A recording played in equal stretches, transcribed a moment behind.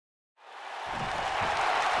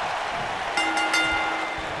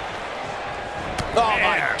Oh,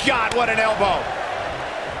 my God, what an elbow.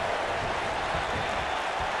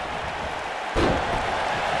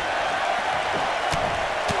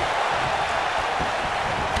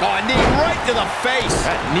 Oh, a knee right to the face.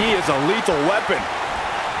 That knee is a lethal weapon.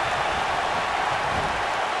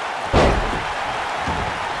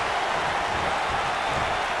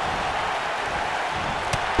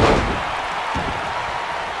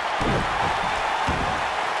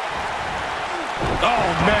 Oh,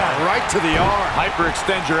 man, right to the arm.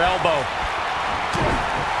 Hyperextend your elbow.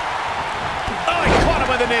 Oh, he caught him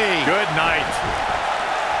with a knee. Good night.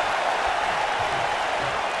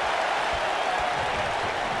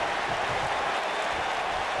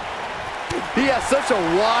 He has such a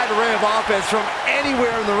wide array of offense from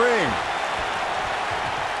anywhere in the ring.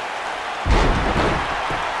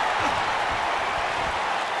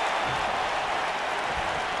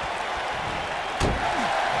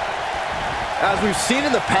 As we've seen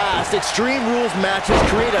in the past, Extreme Rules matches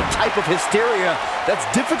create a type of hysteria that's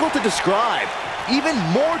difficult to describe. Even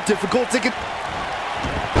more difficult to get...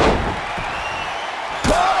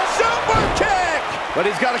 Oh, super kick! But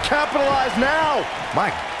he's got to capitalize now.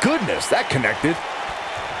 My goodness, that connected.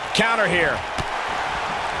 Counter here.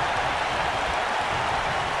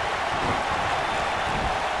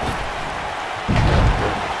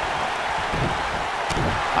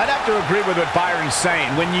 I'd have to agree with what Byron's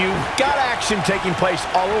saying. When you've got action taking place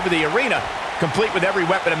all over the arena, complete with every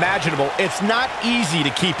weapon imaginable, it's not easy to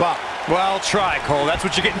keep up. Well, try, Cole. That's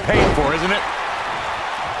what you're getting paid for, isn't it?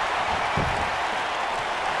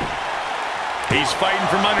 He's fighting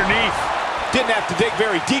from underneath. Didn't have to dig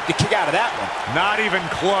very deep to kick out of that one. Not even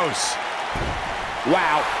close.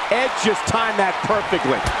 Wow, Edge just timed that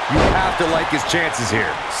perfectly. You have to like his chances here.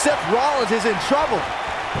 Seth Rollins is in trouble.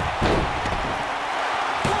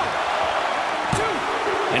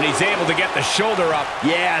 And he's able to get the shoulder up.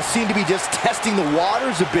 Yeah, seemed to be just testing the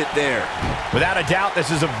waters a bit there. Without a doubt, this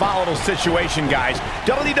is a volatile situation, guys.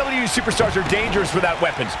 WWE superstars are dangerous without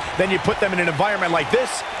weapons. Then you put them in an environment like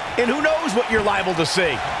this, and who knows what you're liable to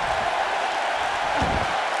see.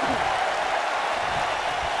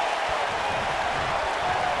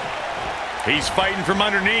 He's fighting from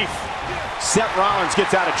underneath. Seth Rollins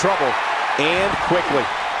gets out of trouble, and quickly.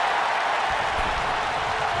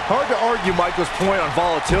 Hard to argue Michael's point on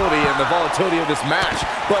volatility and the volatility of this match,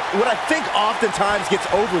 but what I think oftentimes gets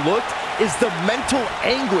overlooked is the mental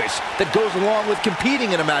anguish that goes along with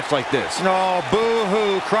competing in a match like this. Oh,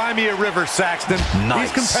 boo-hoo. Cry me a river, Saxton.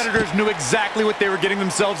 Nice. These competitors knew exactly what they were getting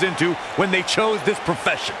themselves into when they chose this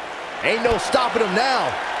profession. Ain't no stopping him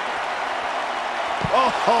now.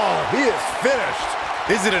 Oh, he is finished.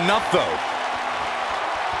 Is it enough, though?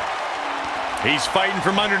 He's fighting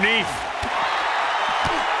from underneath.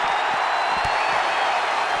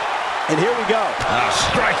 And here we go. A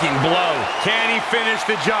striking blow. Can he finish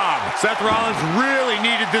the job? Seth Rollins really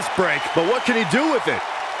needed this break. But what can he do with it?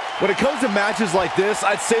 When it comes to matches like this,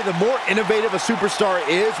 I'd say the more innovative a superstar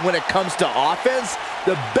is when it comes to offense,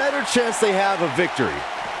 the better chance they have of victory.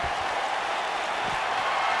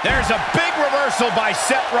 There's a big reversal by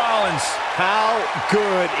Seth Rollins. How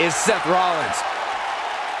good is Seth Rollins?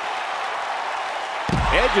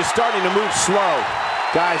 Edge is starting to move slow.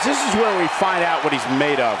 Guys, this is where we find out what he's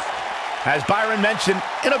made of. As Byron mentioned,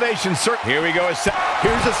 innovation certain. Here we go.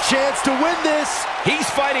 Here's his chance to win this. He's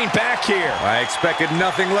fighting back here. I expected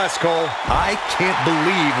nothing less, Cole. I can't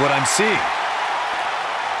believe what I'm seeing.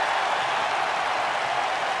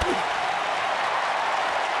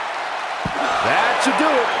 That should do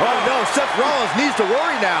it. Oh, no, Seth Rollins needs to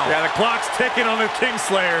worry now. Yeah, the clock's ticking on the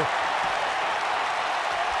Kingslayer.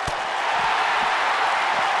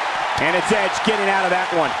 And it's Edge getting out of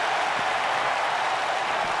that one.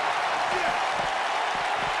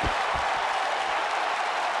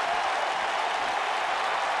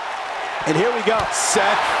 And here we go.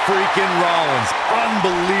 Seth freaking Rollins.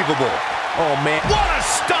 Unbelievable. Oh, man. What a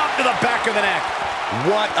stomp to the back of the neck.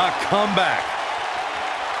 What a comeback.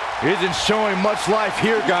 Isn't showing much life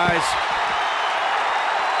here, guys.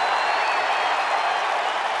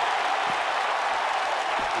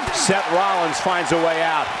 Seth Rollins finds a way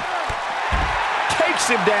out. Takes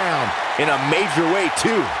him down in a major way,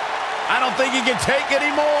 too. I don't think he can take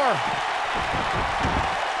anymore.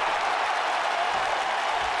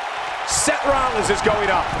 Seth Rollins is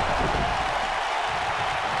going up.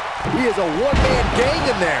 He is a one-man gang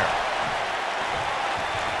in there.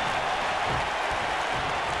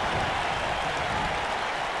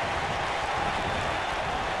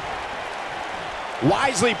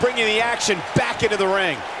 Wisely bringing the action back into the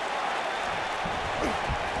ring.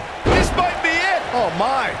 This might be it. Oh,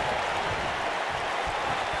 my.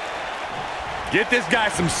 Get this guy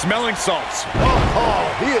some smelling salts. Oh, Oh,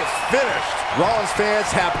 he is finished. Rollins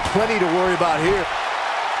fans have plenty to worry about here.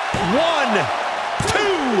 1,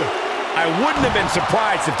 2. I wouldn't have been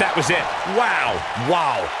surprised if that was it. Wow.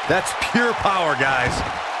 Wow, that's pure power, guys.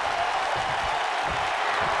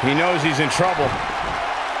 He knows he's in trouble.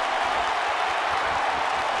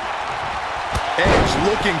 Edge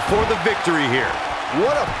looking for the victory here.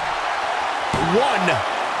 What a... 1,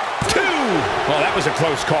 2. Well, that was a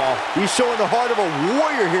close call. He's showing the heart of a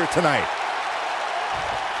warrior here tonight.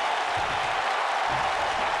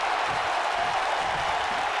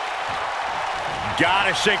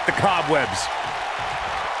 Gotta shake the cobwebs.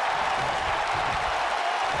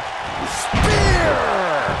 Spear!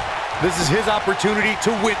 This is his opportunity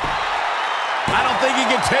to win. I don't think he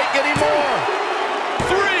can take any more.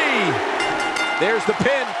 3. There's the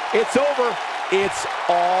pin. It's over. It's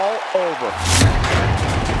all over.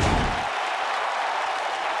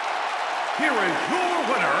 Here is your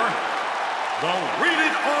winner, the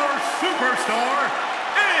Rated R Superstar,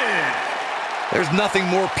 Edge. There's nothing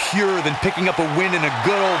more pure than picking up a win in a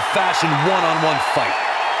good old-fashioned one-on-one fight.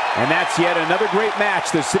 And that's yet another great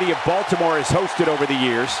match the city of Baltimore has hosted over the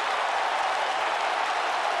years.